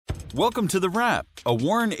Welcome to The Wrap, a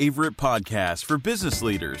Warren Averett podcast for business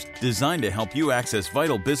leaders designed to help you access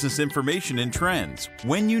vital business information and trends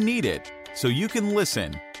when you need it, so you can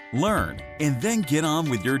listen, learn, and then get on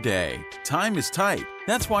with your day. Time is tight.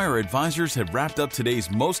 That's why our advisors have wrapped up today's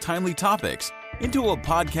most timely topics into a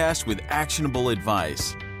podcast with actionable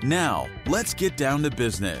advice. Now, let's get down to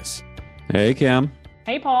business. Hey, Kim.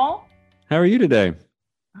 Hey, Paul. How are you today?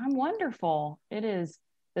 I'm wonderful.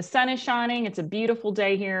 The sun is shining. It's a beautiful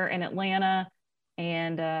day here in Atlanta.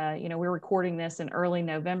 And, we're recording this in early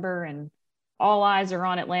November, and all eyes are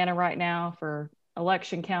on Atlanta right now for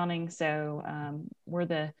election counting. So we're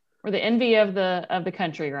the envy of the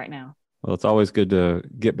country right now. Well, it's always good to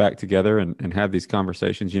get back together and have these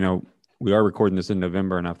conversations. You know, we are recording this in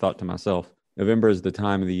November, and I've thought to myself, November is the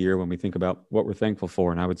time of the year when we think about what we're thankful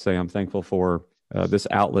for. And I would say I'm thankful for this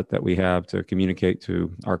outlet that we have to communicate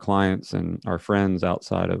to our clients and our friends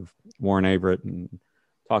outside of Warren Averett and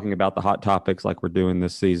talking about the hot topics like we're doing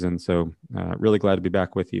this season. So really glad to be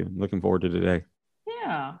back with you. Looking forward to today.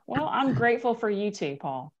 Yeah, well, I'm grateful for you too,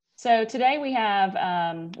 Paul. So today we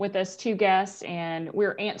have with us two guests, and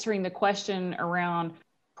we're answering the question around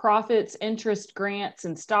profits, interest grants,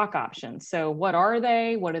 and stock options. So what are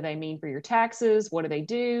they? What do they mean for your taxes? What do they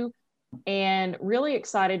do? And really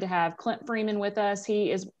excited to have Clint Freeman with us.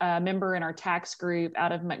 He is a member in our tax group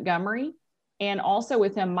out of Montgomery, and also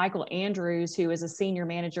with him, Michael Andrews, who is a senior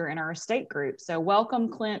manager in our estate group. So welcome,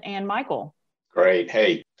 Clint and Michael. Great.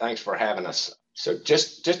 Hey, thanks for having us. So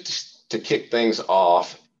just to kick things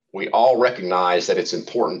off, we all recognize that it's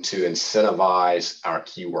important to incentivize our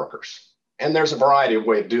key workers. And there's a variety of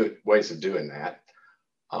ways of doing that.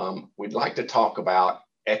 We'd like to talk about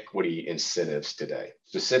equity incentives today,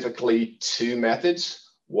 specifically two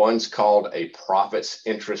methods. One's called a profits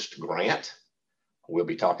interest grant. We'll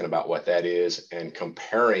be talking about what that is and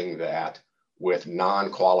comparing that with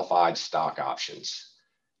non-qualified stock options.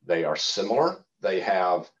 They are similar. They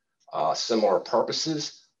have similar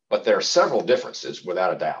purposes, but there are several differences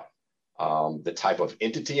without a doubt. The type of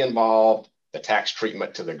entity involved, the tax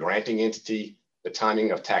treatment to the granting entity, the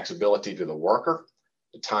timing of taxability to the worker,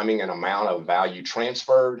 the timing and amount of value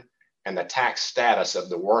transferred, and the tax status of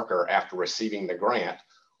the worker after receiving the grant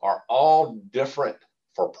are all different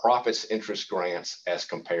for profits interest grants as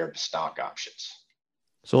compared to stock options.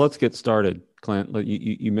 So let's get started, Clint.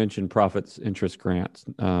 You mentioned profits interest grants,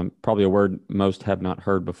 probably a word most have not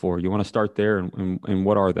heard before. You want to start there, and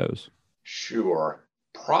what are those? Sure.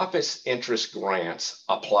 Profits interest grants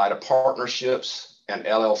apply to partnerships and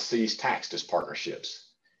LLCs taxed as partnerships.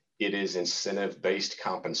 It is incentive-based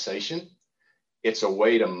compensation. It's a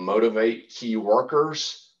way to motivate key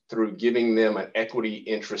workers through giving them an equity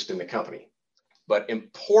interest in the company. But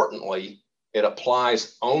importantly, it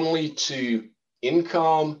applies only to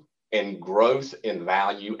income and growth in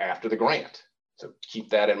value after the grant. So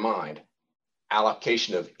keep that in mind.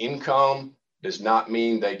 Allocation of income does not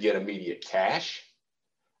mean they get immediate cash.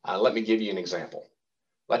 Let me give you an example.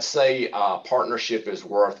 Let's say a partnership is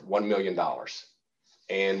worth $1 million.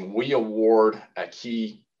 And we award a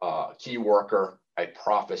key worker a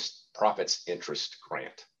profits interest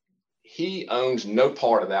grant. He owns no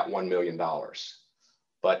part of that $1 million.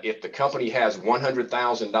 But if the company has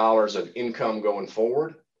 $100,000 of income going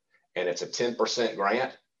forward, and it's a 10%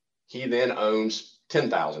 grant, he then owns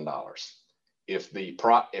 $10,000. If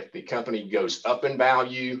the company goes up in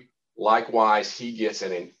value, likewise, he gets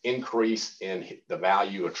an increase in the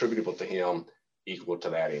value attributable to him equal to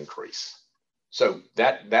that increase. So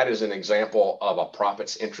that is an example of a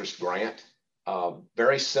profits interest grant,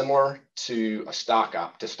 very similar to stock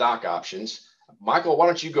options. Michael, why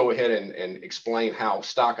don't you go ahead and explain how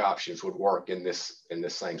stock options would work in this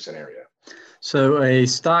same scenario? So a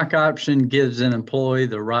stock option gives an employee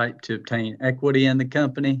the right to obtain equity in the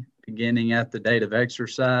company beginning at the date of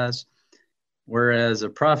exercise, whereas a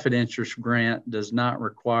profit interest grant does not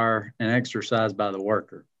require an exercise by the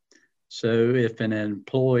worker. So if an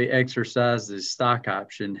employee exercises stock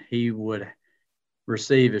option, he would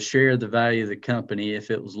receive a share of the value of the company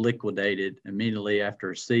if it was liquidated immediately after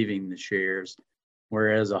receiving the shares,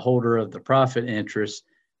 whereas a holder of the profit interest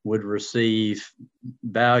would receive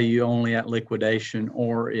value only at liquidation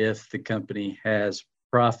or if the company has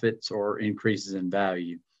profits or increases in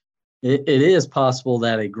value. It is possible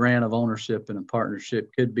that a grant of ownership in a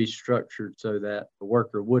partnership could be structured so that the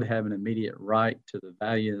worker would have an immediate right to the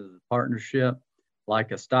value of the partnership,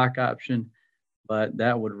 like a stock option, but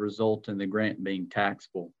that would result in the grant being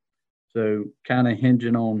taxable. So kind of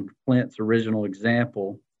hinging on Clint's original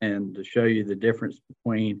example, and to show you the difference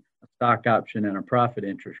between a stock option and a profit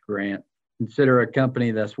interest grant, consider a company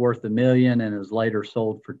that's worth $1 million and is later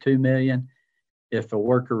sold for $2 million. if a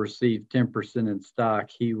worker received 10% in stock,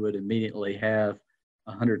 he would immediately have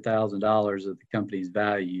 $100,000 of the company's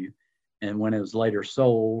value. And when it was later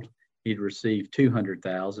sold, he'd receive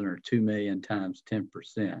 $200,000 or $2 million times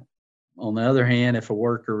 10%. On the other hand, if a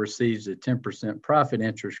worker receives a 10% profit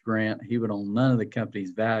interest grant, he would own none of the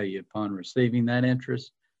company's value upon receiving that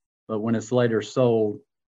interest. But when it's later sold,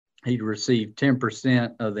 he'd receive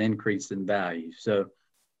 10% of the increase in value. So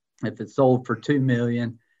if it's sold for $2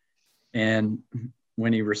 million and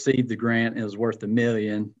when he received the grant, it was worth $1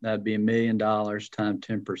 million, that'd be $1 million times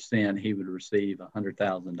 10%, he would receive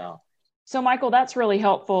 $100,000. So, Michael, that's really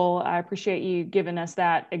helpful. I appreciate you giving us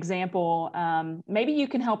that example. Maybe you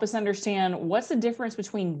can help us understand what's the difference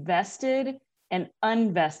between vested and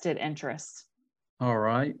unvested interests. All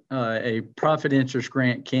right. A profit interest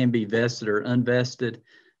grant can be vested or unvested.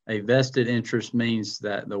 A vested interest means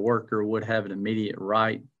that the worker would have an immediate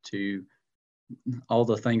right to all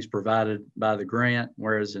the things provided by the grant,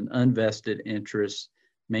 whereas an unvested interest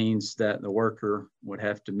means that the worker would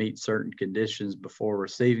have to meet certain conditions before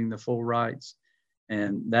receiving the full rights.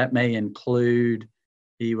 And that may include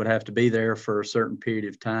he would have to be there for a certain period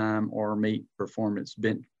of time or meet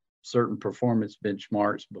certain performance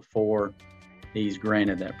benchmarks before he's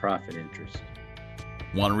granted that profit interest.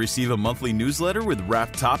 Want to receive a monthly newsletter with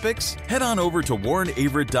Wrap topics? Head on over to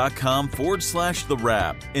warrenaverett.com/The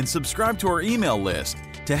Wrap and subscribe to our email list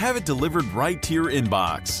to have it delivered right to your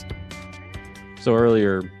inbox. So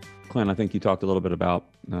earlier, Clint, I think you talked a little bit about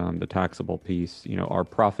the taxable piece. Are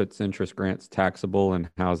profits interest grants taxable, and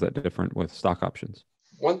how is that different with stock options?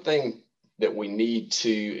 One thing that we need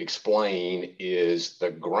to explain is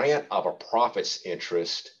the grant of a profits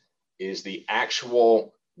interest is the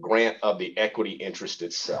actual grant of the equity interest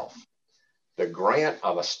itself. The grant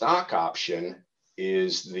of a stock option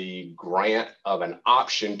is the grant of an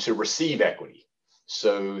option to receive equity.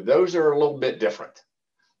 So those are a little bit different.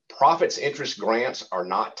 Profits interest grants are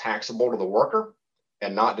not taxable to the worker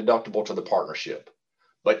and not deductible to the partnership,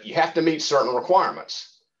 but you have to meet certain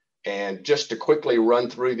requirements. And just to quickly run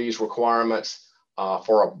through these requirements,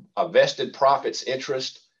 for a vested profits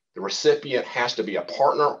interest, the recipient has to be a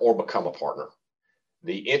partner or become a partner.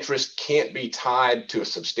 The interest can't be tied to a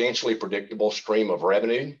substantially predictable stream of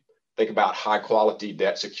revenue. Think about high quality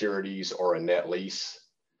debt securities or a net lease.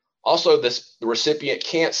 Also, the recipient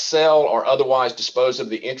can't sell or otherwise dispose of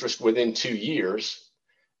the interest within 2 years,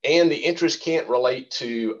 and the interest can't relate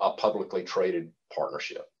to a publicly traded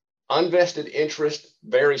partnership. Unvested interest,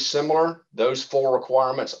 very similar. Those 4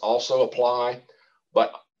 requirements also apply,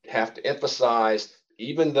 but have to emphasize,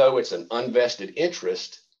 even though it's an unvested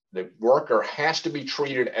interest, the worker has to be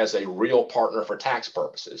treated as a real partner for tax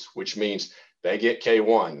purposes, which means they get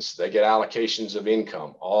K-1s, they get allocations of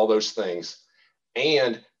income, all those things,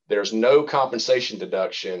 and there's no compensation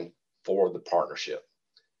deduction for the partnership.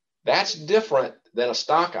 That's different than a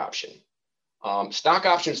stock option. Stock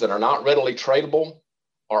options that are not readily tradable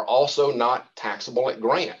are also not taxable at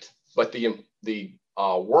grant, but the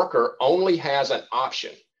worker only has an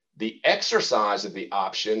option. The exercise of the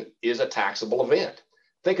option is a taxable event.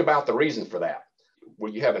 Think about the reason for that.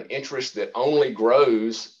 Where you have an interest that only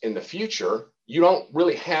grows in the future, you don't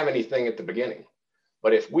really have anything at the beginning.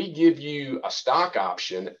 But if we give you a stock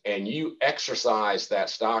option and you exercise that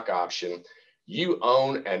stock option, you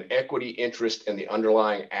own an equity interest in the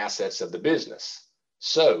underlying assets of the business.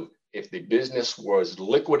 So if the business was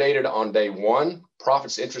liquidated on day 1,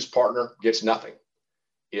 profits interest partner gets nothing.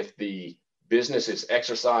 If the business is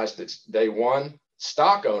exercised at day 1,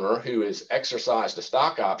 stock owner who has exercised a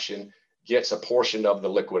stock option gets a portion of the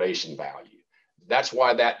liquidation value. That's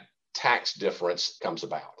why that tax difference comes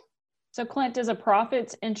about. So, Clint, does a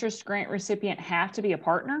profits interest grant recipient have to be a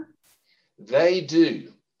partner? They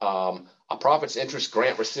do. A profits interest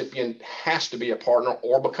grant recipient has to be a partner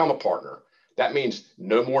or become a partner. That means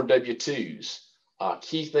no more W-2s.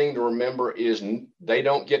 Key thing to remember is they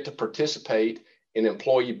don't get to participate in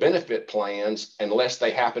employee benefit plans unless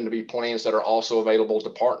they happen to be plans that are also available to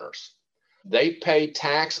partners. They pay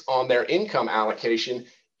tax on their income allocation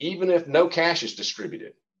even if no cash is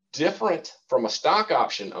distributed. Different from a stock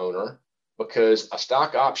option owner, because a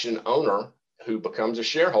stock option owner who becomes a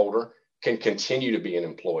shareholder can continue to be an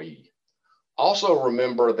employee. Also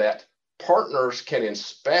remember that partners can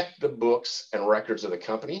inspect the books and records of the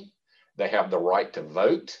company. They have the right to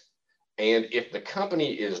vote. And if the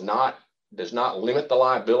company does not limit the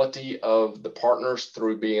liability of the partners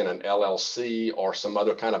through being an LLC or some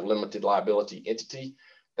other kind of limited liability entity,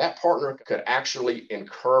 that partner could actually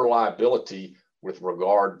incur liability with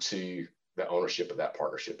regard to the ownership of that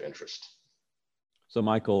partnership interest. So,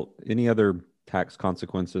 Michael, any other tax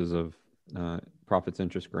consequences of profits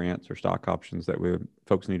interest grants or stock options that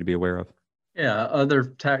folks need to be aware of? Yeah, other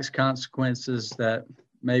tax consequences that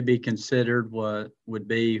may be considered would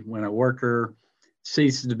be when a worker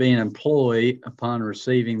ceases to be an employee upon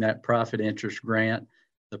receiving that profit interest grant,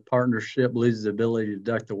 the partnership loses the ability to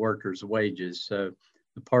deduct the worker's wages. So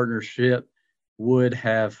the partnership would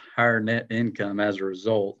have higher net income as a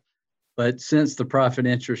result. But since the profit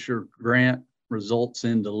interest grant results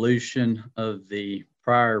in dilution of the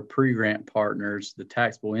prior pre-grant partners, the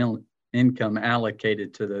taxable income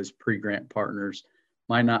allocated to those pre-grant partners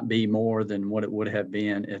might not be more than what it would have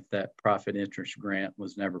been if that profit interest grant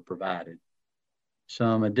was never provided.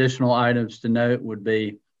 Some additional items to note would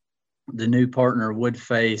be the new partner would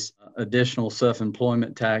face additional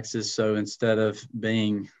self-employment taxes. So instead of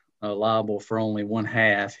being liable for only one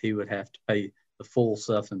half, he would have to pay the full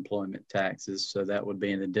self-employment taxes. So that would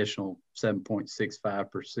be an additional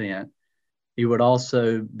 7.65%. He would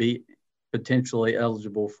also be potentially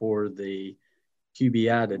eligible for the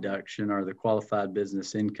QBI deduction, or the qualified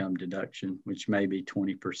business income deduction, which may be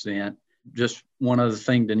 20%. Just one other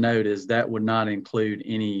thing to note is that would not include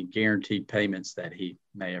any guaranteed payments that he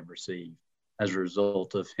may have received as a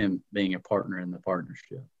result of him being a partner in the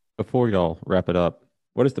partnership. Before y'all wrap it up,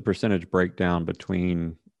 what is the percentage breakdown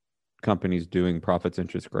between companies doing profits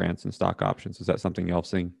interest grants and stock options? Is that something y'all have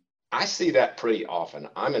seen? I see that pretty often.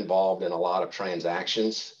 I'm involved in a lot of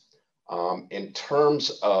transactions. In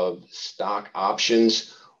terms of stock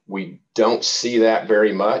options, we don't see that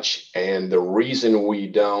very much. And the reason we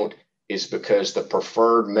don't is because the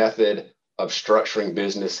preferred method of structuring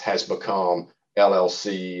business has become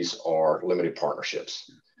LLCs or limited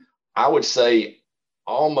partnerships. I would say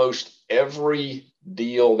almost every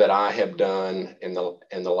deal that I have done in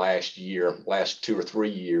the last 2 or 3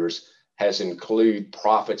 years, has included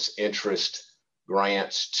profits interest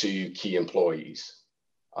grants to key employees.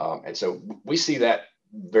 And so we see that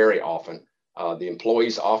very often. The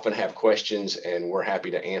employees often have questions, and we're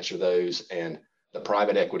happy to answer those. And the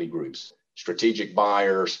private equity groups, strategic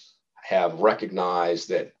buyers, have recognized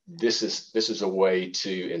that this is a way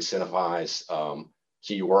to incentivize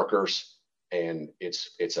key workers, and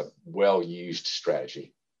it's a well-used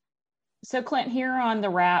strategy. So Clint, here on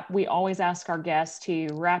The Wrap, we always ask our guests to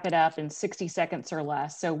wrap it up in 60 seconds or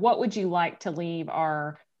less. So what would you like to leave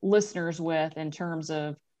our listeners with in terms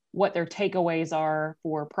of what their takeaways are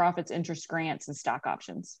for profits, interest grants, and stock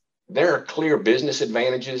options? There are clear business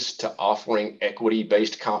advantages to offering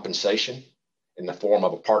equity-based compensation in the form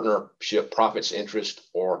of a partnership, profits interest,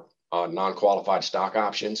 or non-qualified stock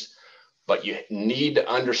options. But you need to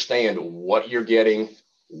understand what you're getting,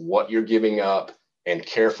 what you're giving up, and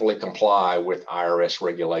carefully comply with IRS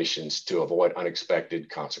regulations to avoid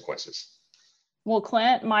unexpected consequences. Well,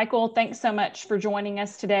 Clint, Michael, thanks so much for joining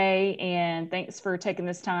us today, and thanks for taking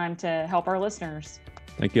this time to help our listeners.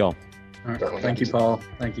 Thank you all. All right. Thank you, Paul.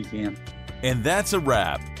 Thank you, Ken. And that's a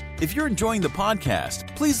wrap. If you're enjoying the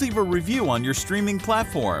podcast, please leave a review on your streaming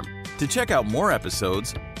platform. To check out more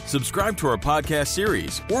episodes, subscribe to our podcast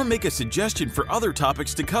series, or make a suggestion for other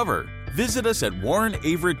topics to cover, visit us at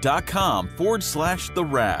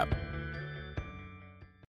warrenaverett.com/thewrap.